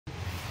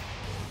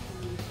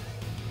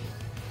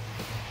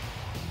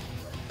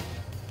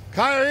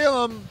Kaiir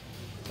Elam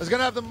is going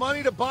to have the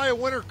money to buy a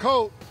winter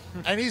coat,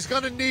 and he's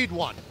going to need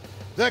one.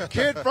 The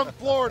kid from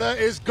Florida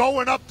is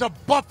going up to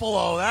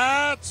Buffalo.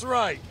 That's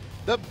right.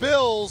 The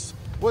Bills,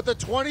 with the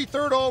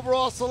 23rd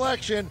overall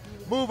selection,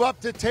 move up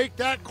to take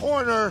that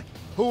corner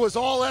who was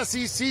all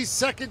SEC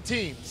second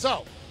team.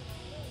 So,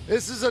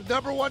 this is a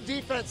 #1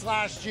 defense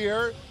last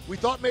year. We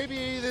thought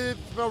maybe the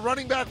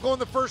running back going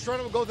the first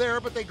round would go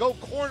there, but they go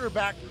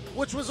cornerback,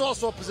 which was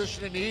also a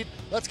position in need.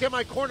 Let's get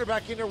my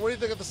cornerback in there. What do you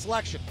think of the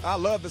selection? I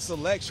love the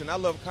selection. I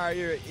love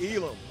Kaiir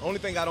Elam. Only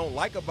thing I don't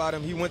like about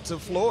him, he went to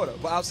Florida.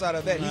 But outside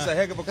of that, he's a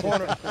heck of a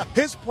corner.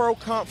 His pro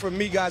comp for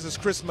me, guys, is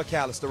Chris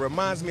McAllister.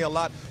 Reminds me a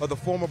lot of the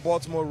former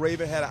Baltimore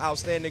Raven. Had an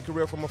outstanding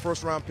career from a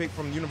first-round pick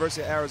from the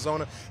University of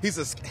Arizona. He's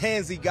a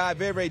handsy guy,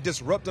 very, very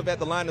disruptive at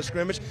the line of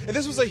scrimmage. And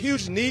this was a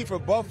huge need for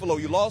Buffalo.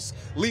 You lost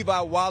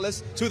Levi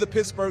Wallace to the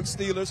Pittsburgh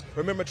Steelers.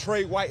 Remember,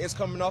 Trey White is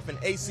coming off an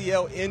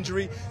ACL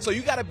injury. So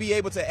you got to be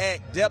able to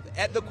add depth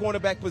at the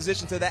cornerback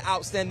position to that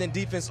outstanding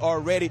defense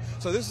already.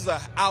 So this is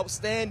an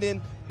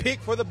outstanding pick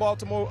for the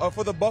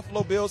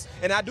Buffalo Bills,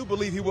 and I do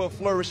believe he will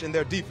flourish in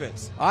their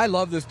defense. I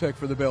love this pick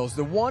for the Bills.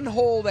 The one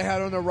hole they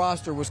had on their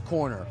roster was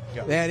corner.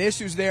 Yeah. They had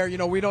issues there. You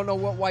know, we don't know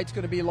what White's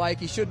going to be like.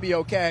 He should be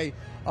okay,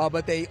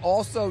 but they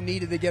also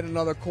needed to get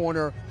another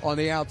corner on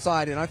the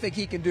outside, and I think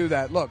he can do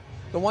that. Look,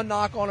 the one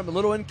knock on him, a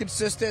little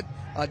inconsistent,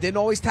 didn't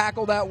always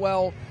tackle that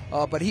well,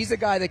 but he's a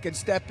guy that can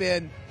step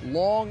in,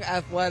 long,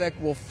 athletic,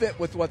 will fit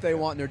with what they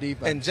want in their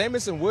defense. And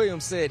Jamison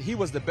Williams said he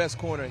was the best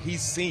corner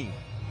he's seen.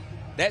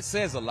 That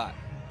says a lot.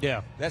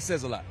 Yeah. That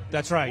says a lot.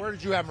 That's right. Where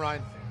did you have him,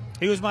 Ryan?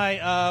 He was my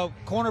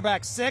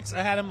cornerback 6.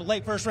 I had him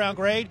late first-round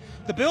grade.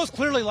 The Bills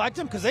clearly liked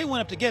him because they went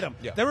up to get him.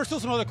 Yeah. There were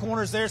still some other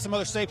corners there, some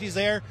other safeties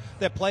there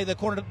that play the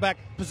cornerback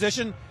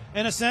position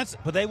in a sense,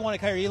 but they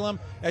wanted Kaiir Elam.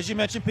 As you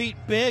mentioned, Pete,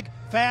 big,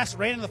 fast,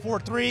 ran in the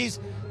 4.3s.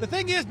 The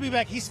thing is,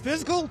 B-back, he's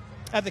physical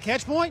at the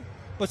catch point,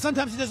 but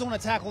sometimes he doesn't want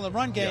to tackle in the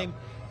run game.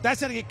 Yeah. That's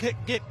going to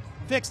get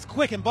fixed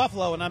quick in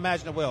Buffalo, and I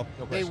imagine it will.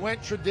 No they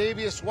went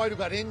Tre'Davious White, who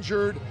got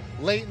injured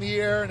late in the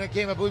year in that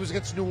game, I believe, was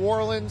against New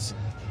Orleans.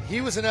 He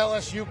was an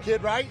LSU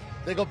kid, right?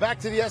 They go back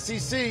to the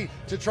SEC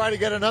to try to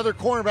get another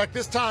cornerback.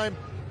 This time,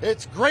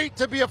 it's great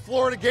to be a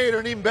Florida Gator,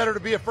 and even better to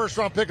be a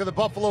first-round pick of the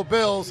Buffalo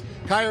Bills.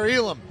 Kaiir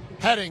Elam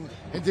heading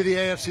into the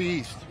AFC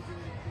East.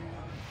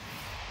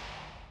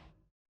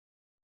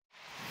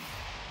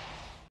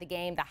 The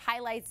game, the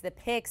highlights, the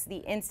picks, the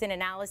instant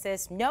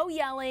analysis, no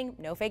yelling,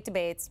 no fake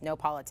debates, no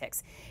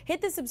politics.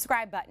 Hit the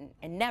subscribe button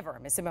and never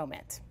miss a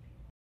moment.